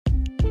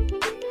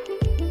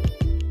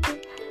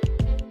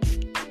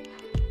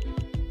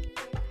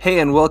Hey,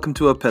 and welcome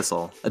to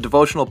Epistle, a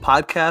devotional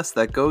podcast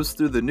that goes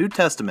through the New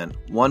Testament,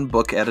 one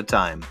book at a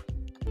time.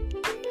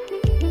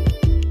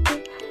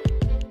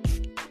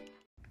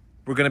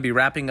 We're going to be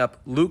wrapping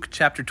up Luke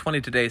chapter 20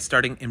 today,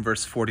 starting in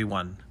verse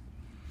 41.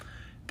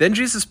 Then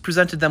Jesus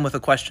presented them with a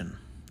question.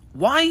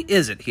 Why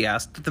is it, he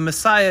asked, that the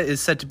Messiah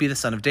is said to be the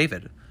son of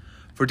David?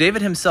 For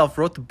David himself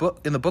wrote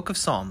in the book of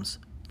Psalms,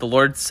 "The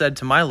Lord said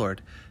to my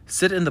Lord,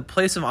 sit in the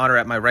place of honor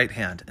at my right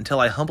hand,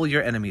 until I humble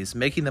your enemies,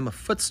 making them a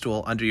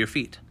footstool under your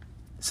feet."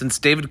 Since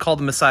David called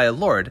the Messiah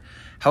Lord,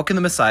 how can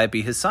the Messiah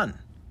be his son?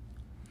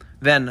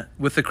 Then,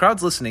 with the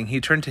crowds listening, he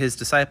turned to his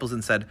disciples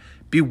and said,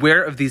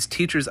 "Beware of these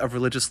teachers of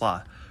religious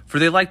law, for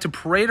they like to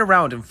parade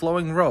around in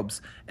flowing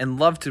robes and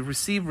love to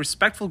receive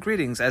respectful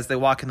greetings as they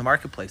walk in the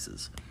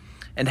marketplaces.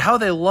 And how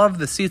they love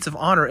the seats of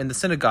honor in the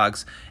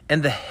synagogues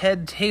and the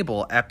head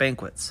table at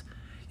banquets.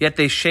 Yet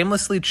they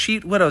shamelessly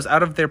cheat widows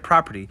out of their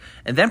property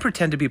and then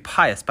pretend to be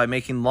pious by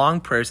making long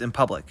prayers in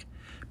public.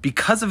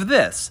 Because of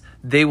this,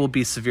 they will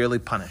be severely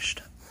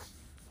punished."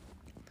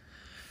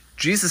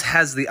 Jesus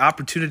has the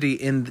opportunity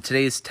in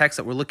today's text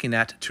that we're looking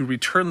at to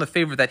return the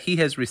favor that he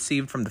has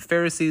received from the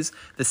Pharisees,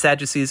 the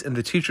Sadducees, and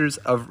the teachers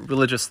of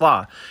religious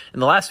law. In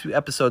the last few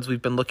episodes,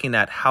 we've been looking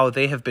at how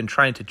they have been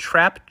trying to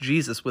trap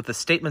Jesus with the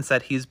statements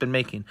that he's been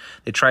making.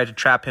 They tried to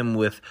trap him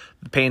with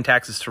paying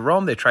taxes to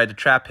Rome. They tried to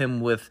trap him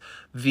with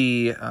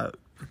the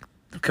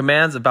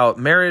commands about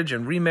marriage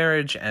and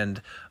remarriage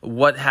and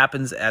what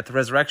happens at the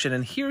resurrection.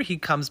 And here he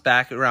comes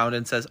back around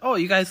and says, "Oh,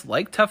 you guys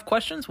like tough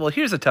questions? Well,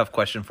 here's a tough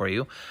question for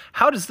you.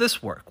 How does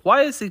this work?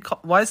 Why is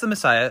the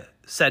Messiah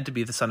said to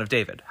be the son of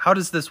David? How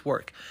does this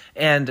work?"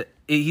 And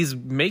he's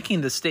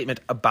making this statement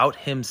about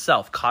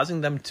himself,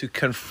 causing them to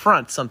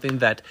confront something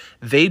that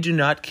they do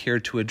not care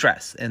to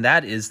address. And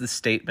that is the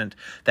statement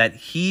that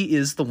he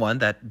is the one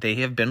that they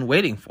have been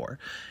waiting for.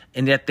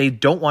 And yet they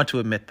don't want to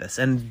admit this.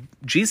 And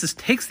Jesus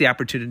takes the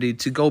opportunity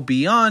to go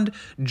beyond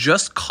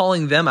just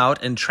calling them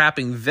out and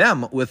trapping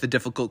them with a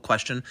difficult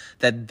question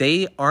that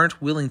they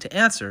aren't willing to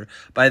answer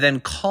by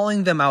then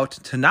calling them out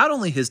to not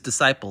only his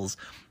disciples,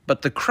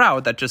 but the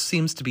crowd that just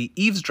seems to be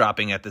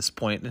eavesdropping at this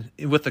point.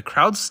 With the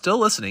crowd still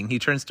listening, he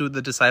turns to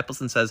the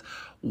disciples and says,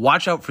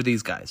 "Watch out for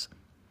these guys.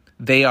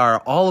 They are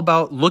all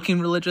about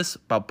looking religious,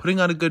 about putting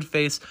on a good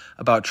face,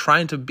 about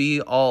trying to be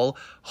all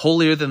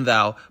holier than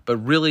thou, but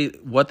really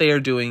what they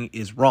are doing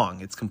is wrong.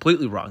 It's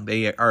completely wrong.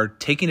 They are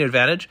taking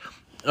advantage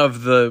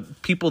of the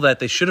people that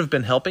they should have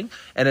been helping,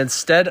 and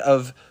instead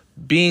of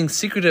being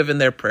secretive in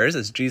their prayers,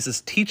 as Jesus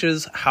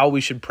teaches how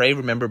we should pray,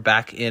 remember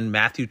back in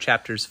Matthew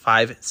chapters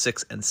 5,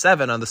 6, and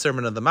 7 on the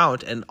Sermon on the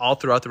Mount, and all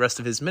throughout the rest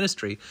of his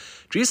ministry,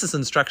 Jesus'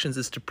 instructions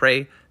is to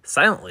pray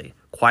silently,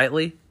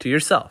 quietly to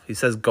yourself. He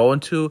says, go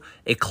into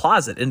a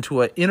closet,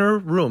 into an inner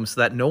room so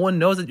that no one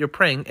knows that you're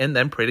praying, and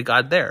then pray to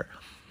God there.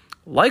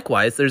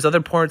 Likewise, there's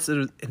other parts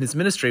in his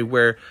ministry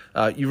where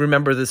you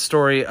remember the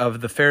story of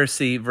the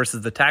Pharisee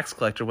versus the tax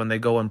collector when they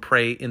go and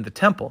pray in the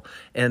temple.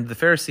 And the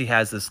Pharisee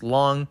has this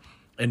long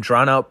and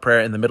drawn-out prayer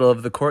in the middle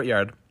of the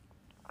courtyard.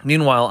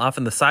 Meanwhile, off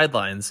in the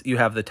sidelines, you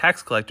have the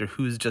tax collector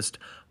who's just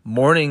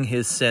mourning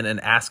his sin and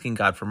asking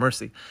God for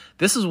mercy.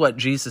 This is what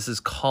Jesus is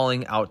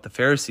calling out the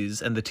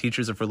Pharisees and the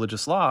teachers of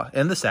religious law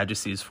and the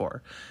Sadducees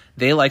for.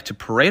 They like to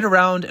parade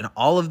around in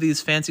all of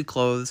these fancy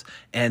clothes,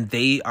 and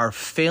they are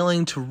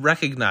failing to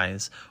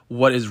recognize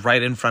what is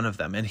right in front of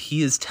them. And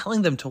he is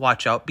telling them to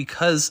watch out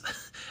because,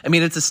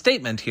 it's a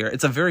statement here.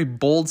 It's a very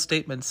bold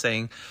statement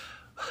saying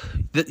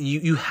that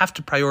you have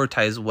to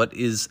prioritize what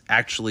is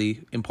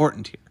actually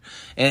important here.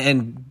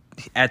 And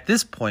at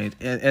this point,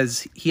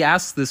 as he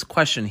asks this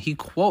question, he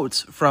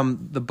quotes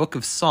from the book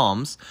of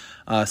Psalms,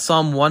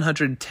 Psalm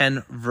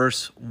 110,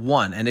 verse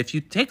 1. And if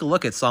you take a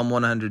look at Psalm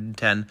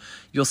 110,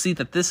 you'll see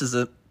that this is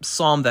a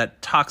psalm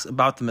that talks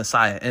about the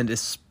Messiah. And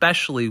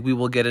especially, we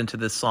will get into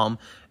this psalm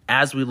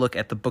as we look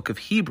at the book of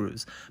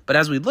Hebrews. But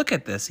as we look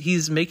at this,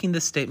 he's making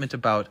this statement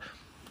about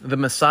the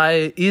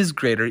Messiah is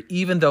greater,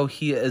 even though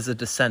he is a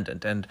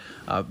descendant. And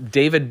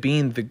David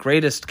being the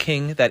greatest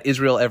king that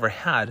Israel ever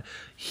had,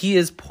 he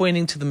is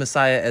pointing to the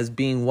Messiah as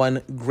being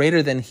one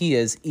greater than he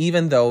is,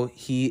 even though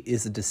he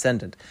is a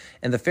descendant.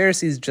 And the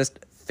Pharisees just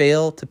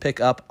fail to pick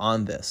up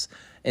on this,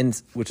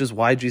 and which is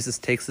why Jesus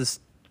takes this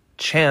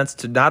chance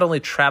to not only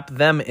trap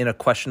them in a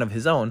question of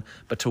his own,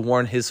 but to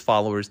warn his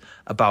followers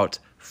about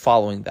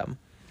following them.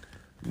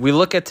 We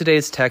look at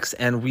today's text,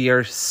 and we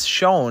are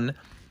shown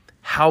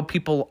how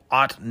people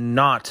ought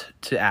not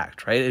to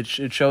act, right?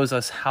 It shows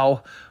us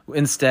how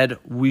instead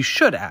we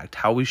should act,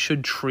 how we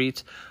should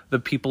treat the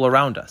people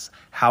around us,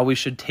 how we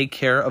should take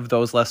care of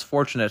those less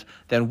fortunate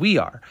than we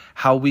are,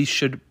 how we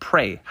should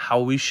pray,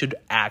 how we should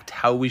act,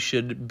 how we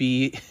should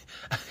be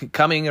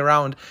coming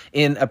around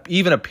in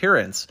even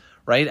appearance,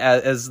 right,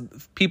 as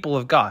people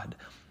of God.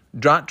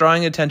 Not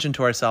drawing attention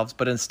to ourselves,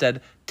 but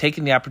instead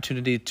taking the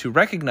opportunity to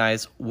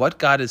recognize what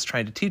God is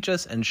trying to teach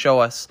us and show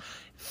us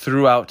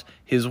throughout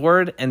his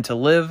word, and to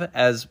live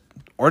as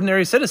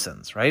ordinary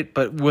citizens, right?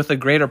 But with a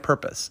greater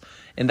purpose.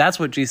 And that's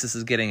what Jesus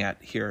is getting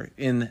at here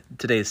in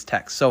today's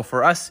text. So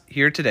for us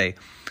here today,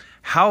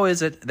 How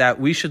is it that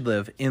we should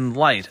live in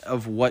light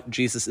of what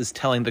Jesus is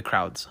telling the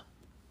crowds?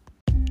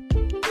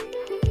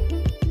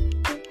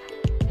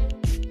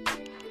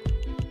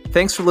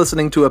 Thanks for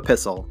listening to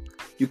Epistle.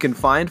 You can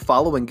find,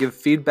 follow, and give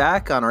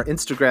feedback on our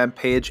Instagram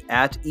page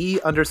at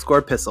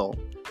 @e_pistle.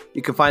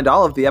 You can find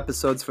all of the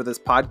episodes for this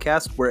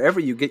podcast wherever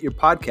you get your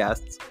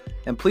podcasts,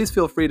 and please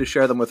feel free to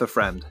share them with a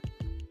friend.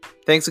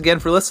 Thanks again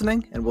for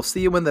listening, and we'll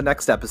see you in the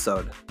next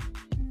episode.